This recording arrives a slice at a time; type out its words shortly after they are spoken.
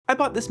I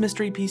bought this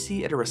mystery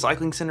PC at a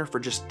recycling center for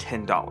just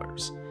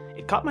 $10.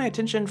 It caught my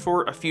attention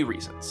for a few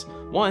reasons.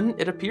 One,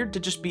 it appeared to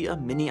just be a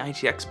mini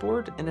ITX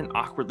board in an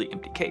awkwardly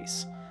empty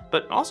case,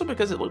 but also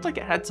because it looked like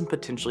it had some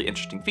potentially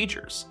interesting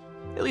features,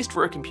 at least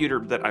for a computer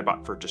that I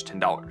bought for just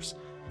 $10.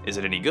 Is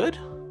it any good?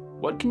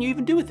 What can you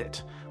even do with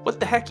it? What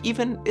the heck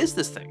even is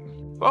this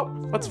thing? Well,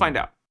 let's find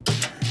out.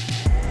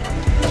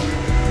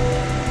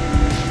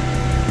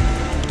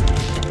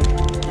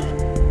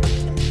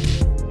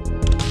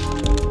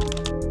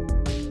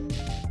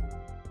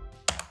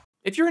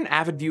 If you're an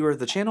avid viewer of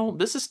the channel,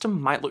 this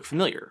system might look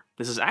familiar.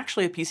 This is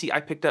actually a PC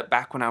I picked up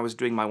back when I was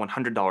doing my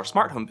 $100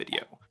 smart home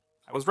video.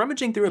 I was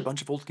rummaging through a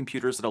bunch of old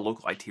computers at a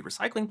local IT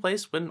recycling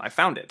place when I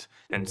found it,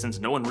 and since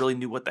no one really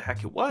knew what the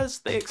heck it was,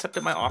 they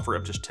accepted my offer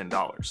of just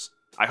 $10.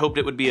 I hoped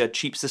it would be a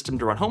cheap system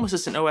to run Home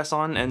Assistant OS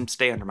on and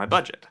stay under my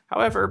budget.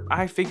 However,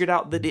 I figured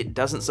out that it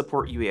doesn't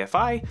support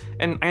UEFI,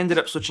 and I ended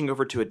up switching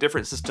over to a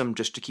different system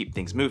just to keep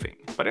things moving.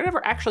 But I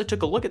never actually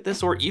took a look at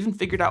this or even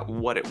figured out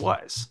what it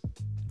was.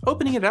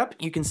 Opening it up,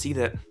 you can see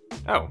that,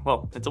 oh,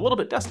 well, it's a little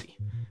bit dusty.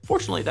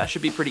 Fortunately, that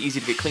should be pretty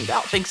easy to get cleaned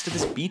out thanks to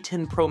this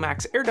B10 Pro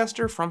Max air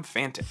duster from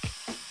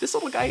Fanttik. This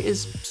little guy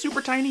is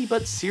super tiny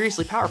but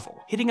seriously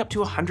powerful, hitting up to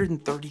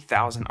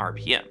 130,000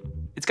 RPM.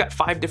 It's got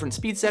 5 different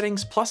speed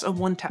settings plus a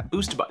one-tap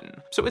boost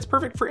button, so it's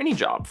perfect for any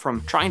job,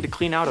 from trying to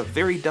clean out a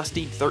very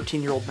dusty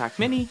 13-year-old Mac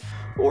Mini,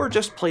 or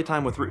just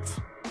playtime with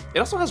Ruth. It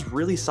also has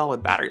really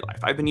solid battery life.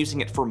 I've been using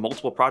it for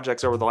multiple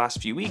projects over the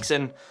last few weeks,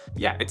 and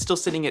yeah, it's still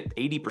sitting at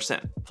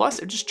 80%. Plus,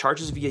 it just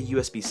charges via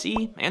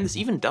USB-C, and this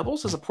even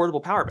doubles as a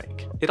portable power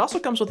bank. It also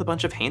comes with a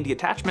bunch of handy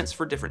attachments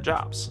for different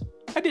jobs.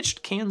 I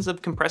ditched cans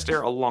of compressed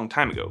air a long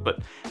time ago, but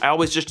I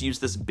always just use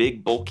this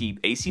big, bulky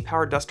AC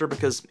powered duster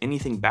because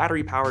anything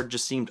battery powered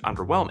just seemed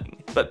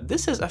underwhelming. But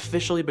this has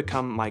officially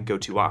become my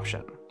go-to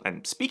option.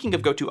 And speaking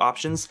of go-to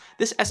options,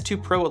 this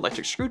S2 Pro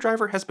electric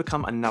screwdriver has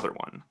become another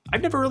one.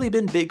 I've never really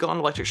been big on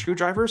electric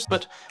screwdrivers,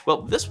 but,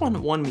 well, this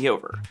one won me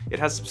over. It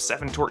has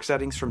 7 torque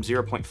settings from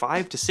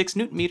 0.5 to 6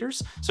 Newton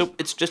meters, so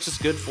it's just as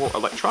good for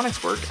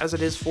electronics work as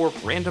it is for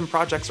random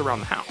projects around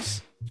the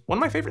house. One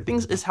of my favorite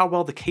things is how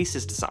well the case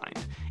is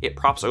designed. It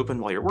props open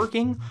while you're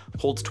working,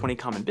 holds 20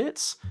 common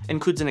bits,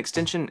 includes an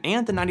extension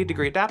and the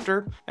 90-degree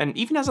adapter, and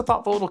even has a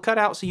thoughtful little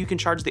cutout so you can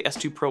charge the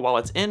S2 Pro while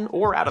it's in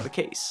or out of the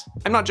case.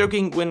 I'm not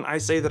joking when I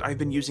say that I've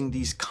been using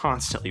these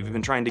constantly. We've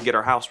been trying to get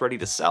our house ready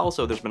to sell,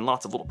 so there's been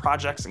lots of little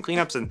projects and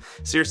cleanups, and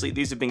seriously,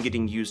 these have been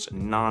getting used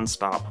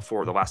non-stop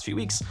for the last few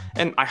weeks,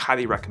 and I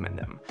highly recommend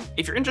them.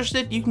 If you're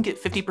interested, you can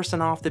get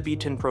 50% off the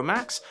B10 Pro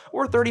Max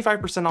or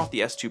 35% off the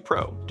S2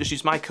 Pro. Just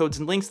use my codes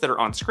and links that are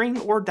on screen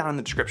or down in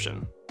the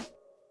description.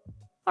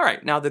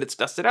 Alright, now that it's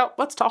dusted out,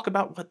 let's talk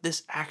about what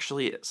this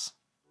actually is.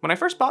 When I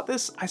first bought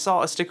this, I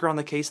saw a sticker on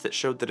the case that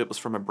showed that it was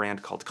from a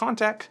brand called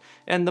Fanttik,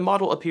 and the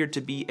model appeared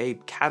to be a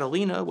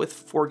Catalina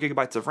with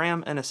 4GB of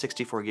RAM and a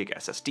 64GB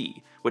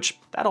SSD, which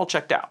that all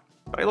checked out.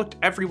 But I looked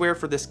everywhere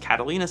for this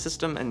Catalina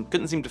system and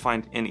couldn't seem to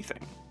find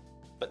anything.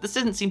 But this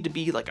didn't seem to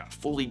be like a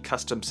fully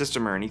custom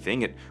system or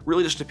anything. It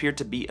really just appeared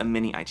to be a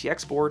mini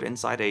ITX board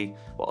inside a,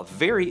 well, a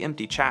very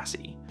empty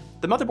chassis.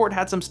 The motherboard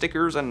had some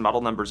stickers and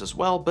model numbers as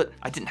well, but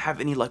I didn't have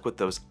any luck with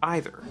those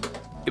either.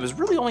 It was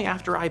really only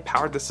after I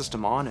powered the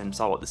system on and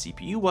saw what the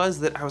CPU was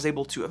that I was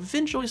able to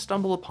eventually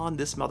stumble upon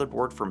this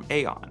motherboard from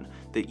Aeon,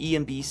 the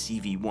EMB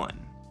CV1.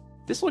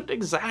 This looked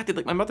exactly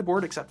like my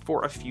motherboard except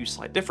for a few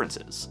slight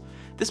differences.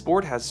 This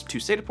board has 2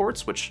 SATA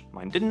ports, which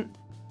mine didn't.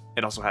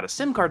 It also had a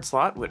SIM card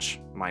slot,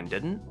 which mine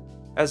didn't,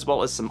 as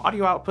well as some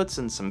audio outputs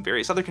and some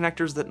various other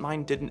connectors that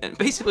mine didn't, and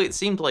basically it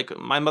seemed like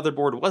my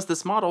motherboard was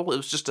this model. It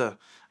was just a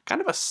kind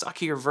of a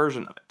suckier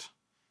version of it.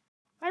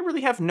 I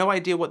really have no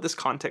idea what this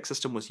Fanttik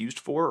system was used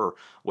for or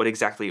what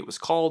exactly it was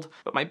called,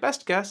 but my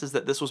best guess is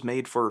that this was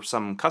made for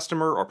some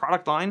customer or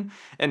product line,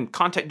 and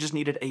Fanttik just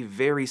needed a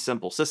very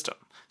simple system.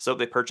 So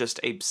they purchased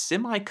a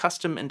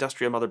semi-custom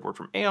industrial motherboard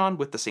from Aeon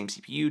with the same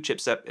CPU,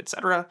 chipset,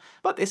 etc.,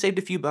 but they saved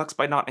a few bucks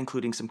by not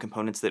including some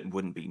components that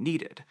wouldn't be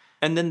needed.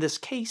 And then this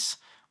case,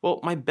 well,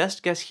 my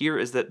best guess here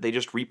is that they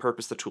just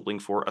repurposed the tooling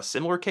for a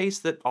similar case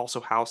that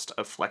also housed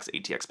a Flex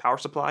ATX power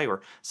supply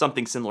or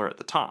something similar at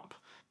the top.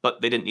 But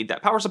they didn't need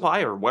that power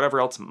supply or whatever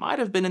else might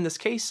have been in this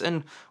case,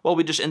 and, well,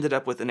 we just ended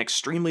up with an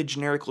extremely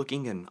generic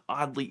looking and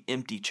oddly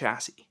empty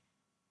chassis.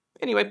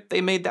 Anyway,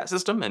 they made that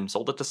system and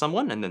sold it to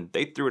someone, and then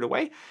they threw it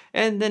away,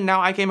 and then now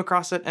I came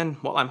across it, and,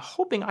 well, I'm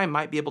hoping I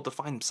might be able to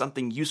find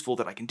something useful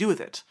that I can do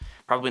with it.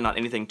 Probably not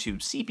anything too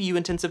CPU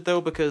intensive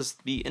though, because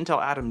the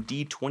Intel Atom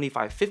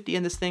D2550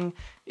 in this thing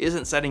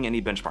isn't setting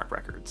any benchmark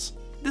records.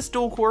 This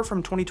dual core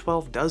from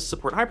 2012 does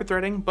support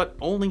hyperthreading, but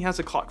only has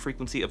a clock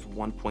frequency of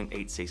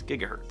 1.86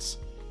 GHz.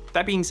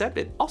 That being said,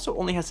 it also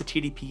only has a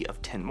TDP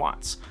of 10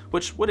 watts,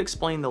 which would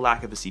explain the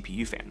lack of a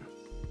CPU fan.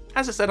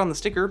 As it said on the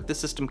sticker, the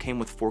system came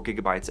with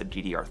 4GB of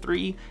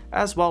DDR3,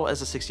 as well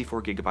as a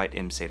 64GB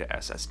mSATA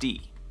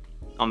SSD.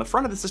 On the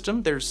front of the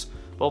system, there's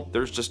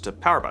just a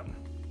power button.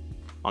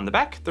 On the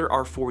back, there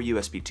are 4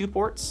 USB 2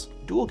 ports,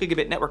 dual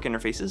gigabit network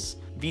interfaces,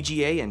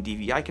 VGA and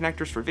DVI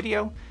connectors for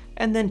video,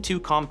 and then 2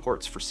 COM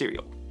ports for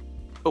serial.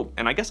 Oh,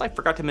 and I guess I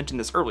forgot to mention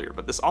this earlier,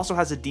 but this also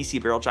has a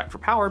DC barrel jack for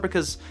power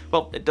because,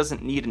 well, it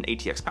doesn't need an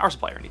ATX power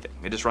supply or anything.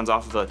 It just runs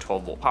off of a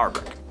 12-volt power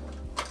brick.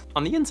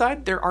 On the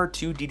inside, there are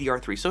two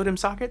DDR3 SODIMM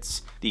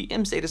sockets, the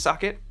mSATA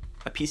socket,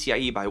 a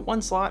PCIe by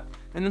 1 slot,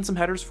 and then some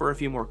headers for a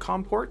few more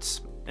COM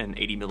ports, an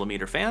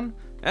 80mm fan,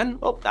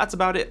 and, well, that's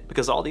about it,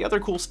 because all the other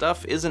cool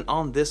stuff isn't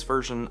on this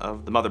version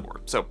of the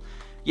motherboard. So,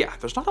 yeah,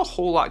 there's not a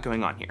whole lot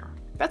going on here.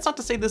 That's not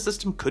to say the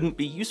system couldn't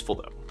be useful,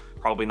 though.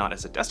 Probably not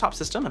as a desktop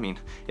system, I mean,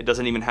 it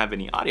doesn't even have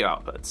any audio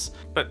outputs.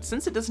 But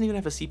since it doesn't even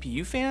have a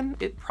CPU fan,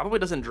 it probably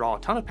doesn't draw a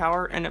ton of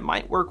power, and it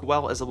might work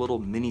well as a little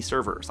mini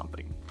server or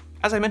something.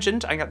 As I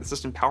mentioned, I got the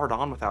system powered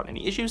on without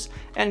any issues,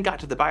 and got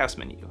to the BIOS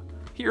menu.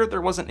 Here,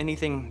 there wasn't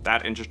anything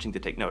that interesting to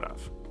take note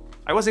of.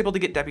 I was able to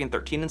get Debian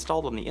 13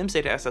 installed on the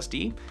mSATA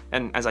SSD,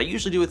 and as I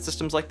usually do with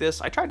systems like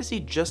this, I tried to see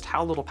just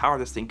how little power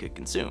this thing could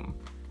consume.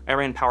 I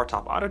ran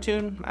PowerTop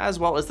AutoTune, as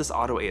well as this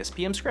Auto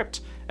ASPM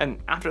script, and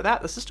after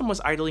that, the system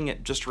was idling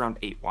at just around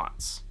 8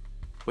 watts.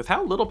 With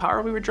how little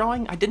power we were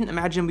drawing, I didn't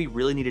imagine we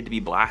really needed to be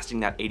blasting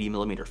that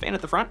 80mm fan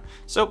at the front,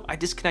 so I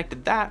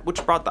disconnected that,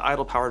 which brought the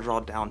idle power draw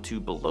down to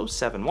below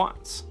 7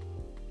 watts.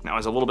 Now, I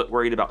was a little bit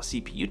worried about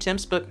CPU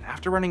temps, but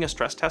after running a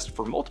stress test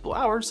for multiple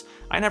hours,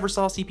 I never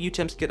saw CPU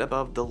temps get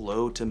above the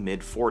low to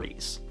mid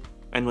 40s.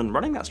 And when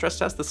running that stress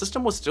test, the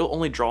system was still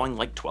only drawing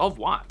like 12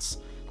 watts.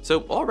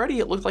 So already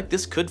it looked like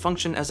this could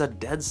function as a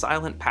dead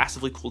silent,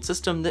 passively cooled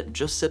system that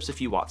just sips a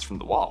few watts from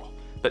the wall.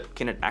 But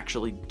can it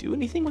actually do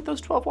anything with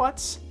those 12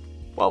 watts?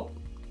 Well,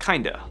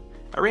 kinda.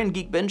 I ran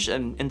Geekbench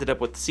and ended up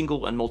with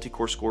single and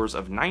multi-core scores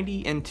of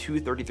 90 and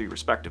 233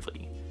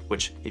 respectively,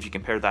 which if you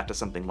compare that to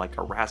something like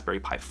a Raspberry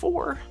Pi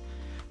 4,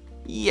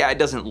 yeah, it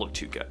doesn't look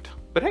too good.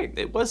 But hey,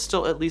 it was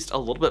still at least a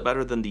little bit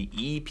better than the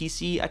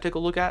PC I took a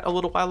look at a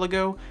little while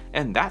ago,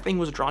 and that thing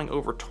was drawing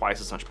over twice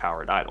as much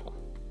power at idle.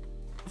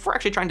 Before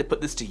actually trying to put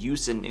this to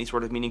use in any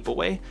sort of meaningful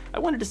way, I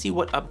wanted to see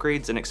what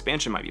upgrades and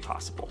expansion might be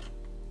possible.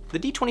 The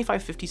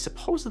D2550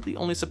 supposedly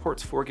only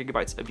supports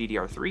 4GB of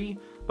DDR3,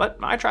 but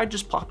I tried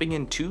just plopping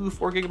in two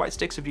 4GB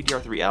sticks of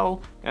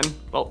DDR3L, and,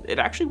 well, it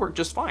actually worked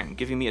just fine,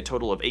 giving me a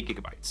total of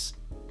 8GB.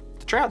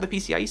 To try out the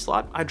PCIe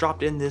slot, I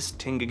dropped in this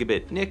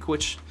 10GB NIC,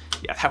 which,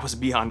 yeah, that was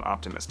beyond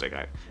optimistic.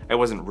 I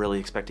wasn't really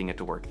expecting it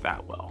to work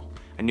that well.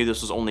 I knew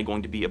this was only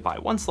going to be a by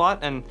 1 slot,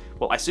 and,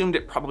 well, I assumed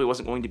it probably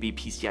wasn't going to be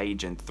PCIe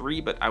Gen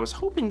 3, but I was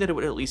hoping that it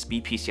would at least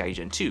be PCIe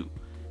Gen 2.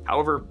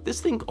 However,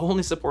 this thing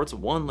only supports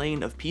one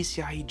lane of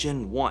PCIe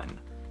Gen 1.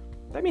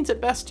 That means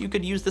at best you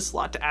could use this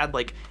slot to add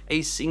like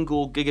a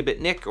single gigabit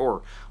NIC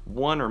or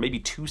 1 or maybe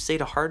 2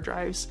 SATA hard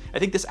drives. I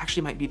think this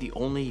actually might be the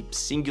only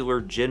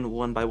singular Gen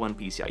 1x1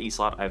 PCIe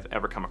slot I've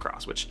ever come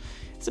across, which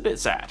is a bit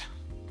sad.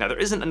 Now, there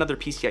isn't another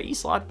PCIe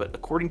slot, but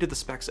according to the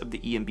specs of the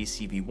EMB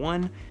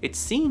CV1, it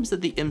seems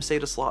that the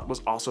mSATA slot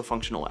was also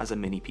functional as a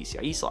mini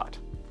PCIe slot.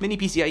 Mini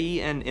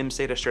PCIe and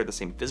mSATA share the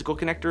same physical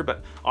connector,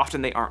 but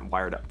often they aren't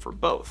wired up for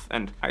both,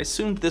 and I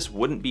assumed this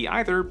wouldn't be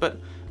either,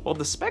 but well,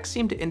 the specs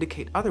seem to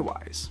indicate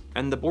otherwise,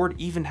 and the board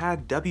even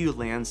had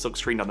WLAN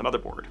silkscreened on the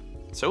motherboard.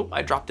 So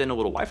I dropped in a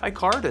little Wi-Fi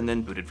card and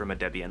then booted from a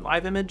Debian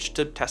Live image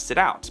to test it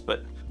out,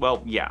 but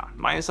well, yeah,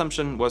 my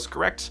assumption was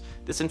correct.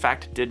 This in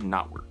fact did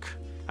not work.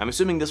 I'm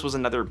assuming this was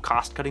another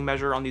cost-cutting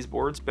measure on these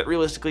boards, but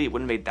realistically it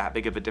wouldn't have made that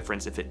big of a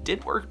difference if it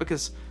did work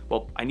because,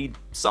 well, I need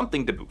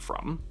something to boot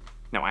from.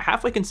 Now, I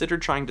halfway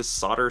considered trying to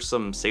solder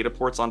some SATA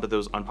ports onto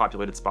those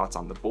unpopulated spots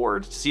on the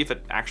board to see if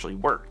it actually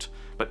worked.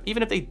 But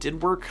even if they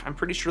did work, I'm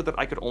pretty sure that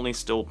I could only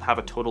still have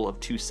a total of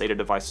 2 SATA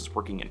devices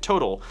working in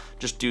total,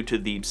 just due to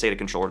the SATA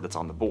controller that's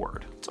on the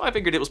board. So I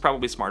figured it was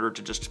probably smarter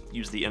to just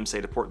use the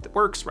mSATA port that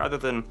works rather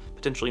than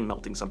potentially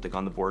melting something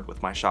on the board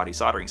with my shoddy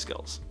soldering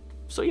skills.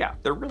 So yeah,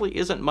 there really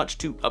isn't much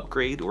to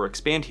upgrade or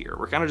expand here.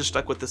 We're kind of just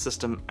stuck with the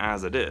system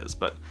as it is,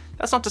 but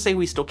that's not to say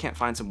we still can't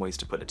find some ways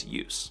to put it to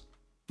use.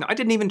 Now, I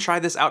didn't even try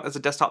this out as a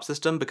desktop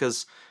system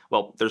because,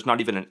 well, there's not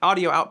even an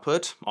audio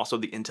output. Also,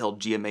 the Intel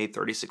GMA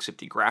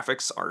 3650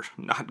 graphics are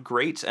not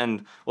great,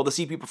 and, well, the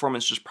CPU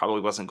performance just probably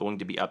wasn't going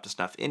to be up to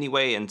snuff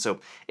anyway, and so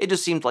it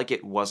just seemed like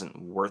it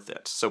wasn't worth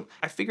it. So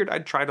I figured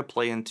I'd try to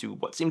play into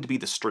what seemed to be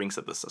the strengths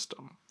of the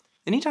system.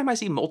 Anytime I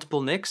see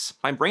multiple NICs,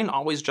 my brain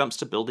always jumps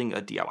to building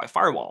a DIY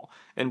firewall,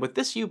 and with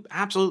this you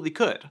absolutely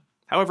could.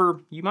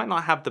 However, you might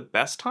not have the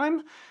best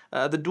time.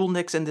 The dual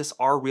NICs in this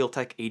are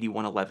Realtek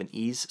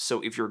 8111Es,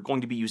 so if you're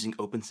going to be using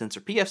OPNSense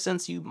or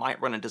PFSense, you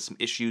might run into some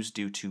issues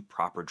due to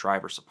proper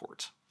driver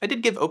support. I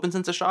did give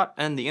OPNSense a shot,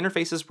 and the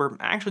interfaces were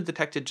actually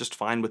detected just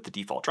fine with the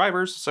default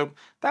drivers, so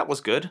that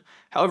was good.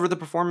 However, the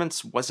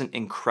performance wasn't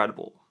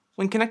incredible.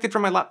 When connected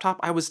from my laptop,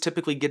 I was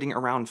typically getting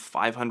around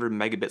 500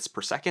 megabits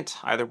per second,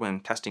 either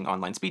when testing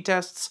online speed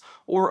tests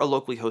or a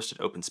locally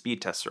hosted open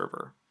speed test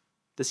server.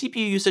 The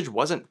CPU usage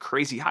wasn't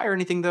crazy high or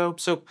anything though,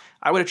 so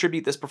I would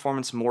attribute this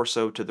performance more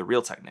so to the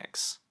Realtek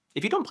NICs.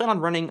 If you don't plan on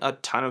running a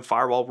ton of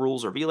firewall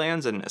rules or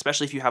VLANs, and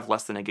especially if you have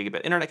less than a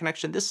gigabit internet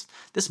connection, this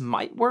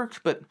might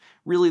work, but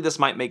really this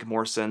might make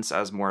more sense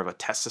as more of a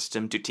test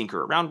system to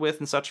tinker around with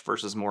and such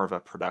versus more of a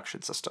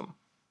production system.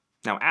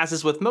 Now, as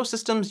is with most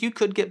systems, you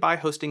could get by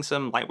hosting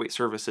some lightweight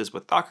services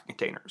with Docker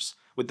containers,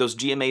 With those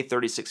GMA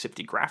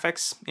 3650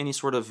 graphics, any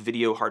sort of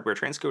video hardware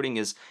transcoding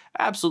is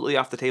absolutely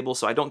off the table,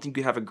 so I don't think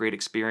you'd have a great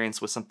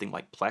experience with something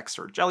like Plex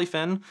or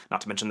Jellyfin,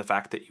 not to mention the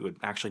fact that you would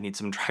actually need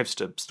some drives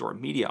to store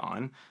media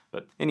on.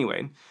 But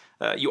anyway,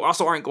 you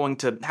also aren't going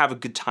to have a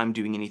good time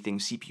doing anything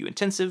CPU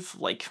intensive,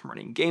 like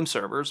running game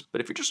servers,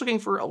 but if you're just looking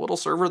for a little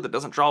server that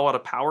doesn't draw a lot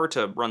of power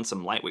to run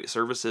some lightweight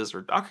services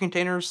or Docker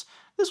containers,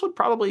 this would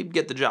probably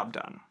get the job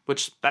done.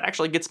 Which, that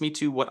actually gets me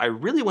to what I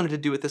really wanted to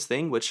do with this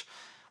thing, which,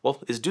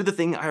 well, is do the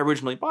thing I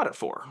originally bought it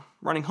for,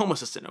 running Home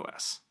Assistant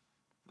OS.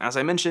 As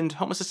I mentioned,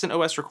 Home Assistant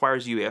OS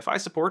requires UEFI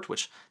support,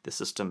 which this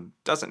system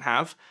doesn't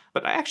have,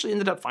 but I actually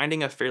ended up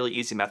finding a fairly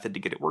easy method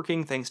to get it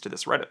working thanks to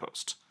this Reddit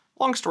post.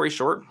 Long story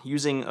short,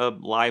 using a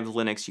live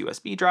Linux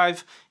USB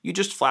drive, you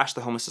just flash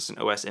the Home Assistant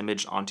OS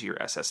image onto your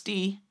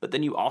SSD, but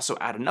then you also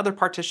add another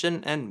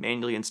partition and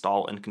manually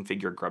install and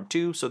configure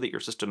Grub2 so that your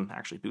system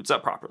actually boots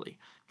up properly.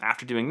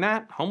 After doing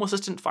that, Home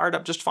Assistant fired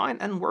up just fine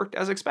and worked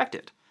as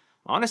expected.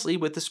 Honestly,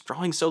 with this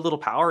drawing so little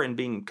power and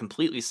being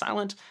completely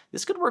silent,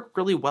 this could work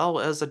really well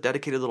as a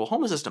dedicated little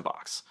Home Assistant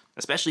box,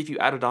 especially if you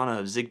added on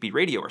a Zigbee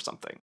radio or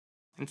something.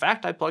 In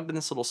fact, I plugged in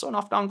this little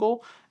Sonoff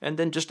dongle and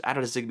then just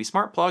added a Zigbee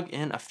smart plug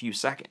in a few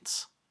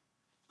seconds.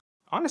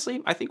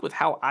 Honestly, I think with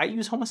how I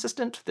use Home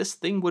Assistant, this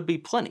thing would be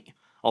plenty.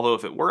 Although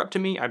if it were up to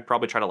me, I'd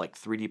probably try to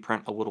 3D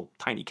print a little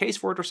tiny case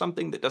for it or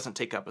something that doesn't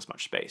take up as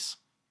much space.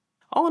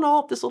 All in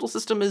all, this little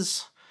system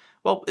is,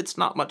 well, it's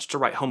not much to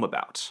write home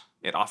about.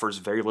 It offers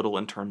very little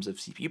in terms of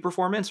CPU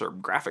performance or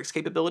graphics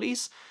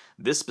capabilities.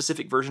 This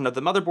specific version of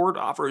the motherboard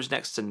offers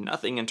next to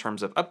nothing in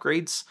terms of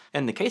upgrades,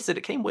 and the case that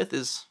it came with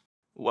is,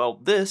 well,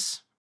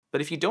 this.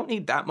 But if you don't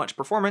need that much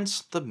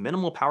performance, the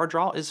minimal power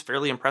draw is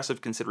fairly impressive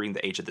considering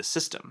the age of this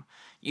system.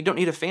 You don't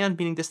need a fan,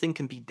 meaning this thing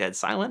can be dead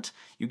silent,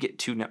 you get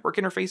 2 network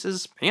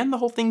interfaces, and the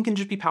whole thing can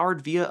just be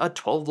powered via a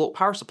 12-volt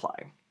power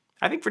supply.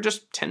 I think for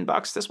just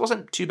 $10, this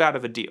wasn't too bad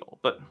of a deal,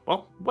 but,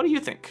 well, what do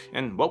you think?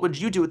 And what would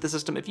you do with the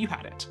system if you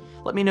had it?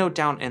 Let me know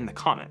down in the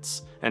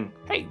comments. And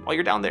hey, while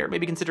you're down there,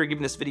 maybe consider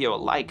giving this video a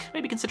like,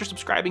 maybe consider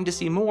subscribing to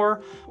see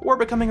more, or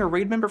becoming a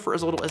Raid member for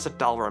as little as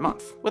 $1 a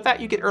month. With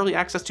that, you get early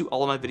access to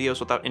all of my videos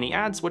without any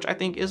ads, which I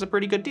think is a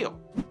pretty good deal.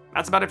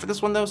 That's about it for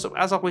this one though, so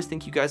as always,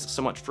 thank you guys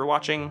so much for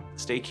watching,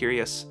 stay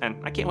curious, and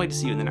I can't wait to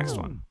see you in the next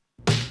one.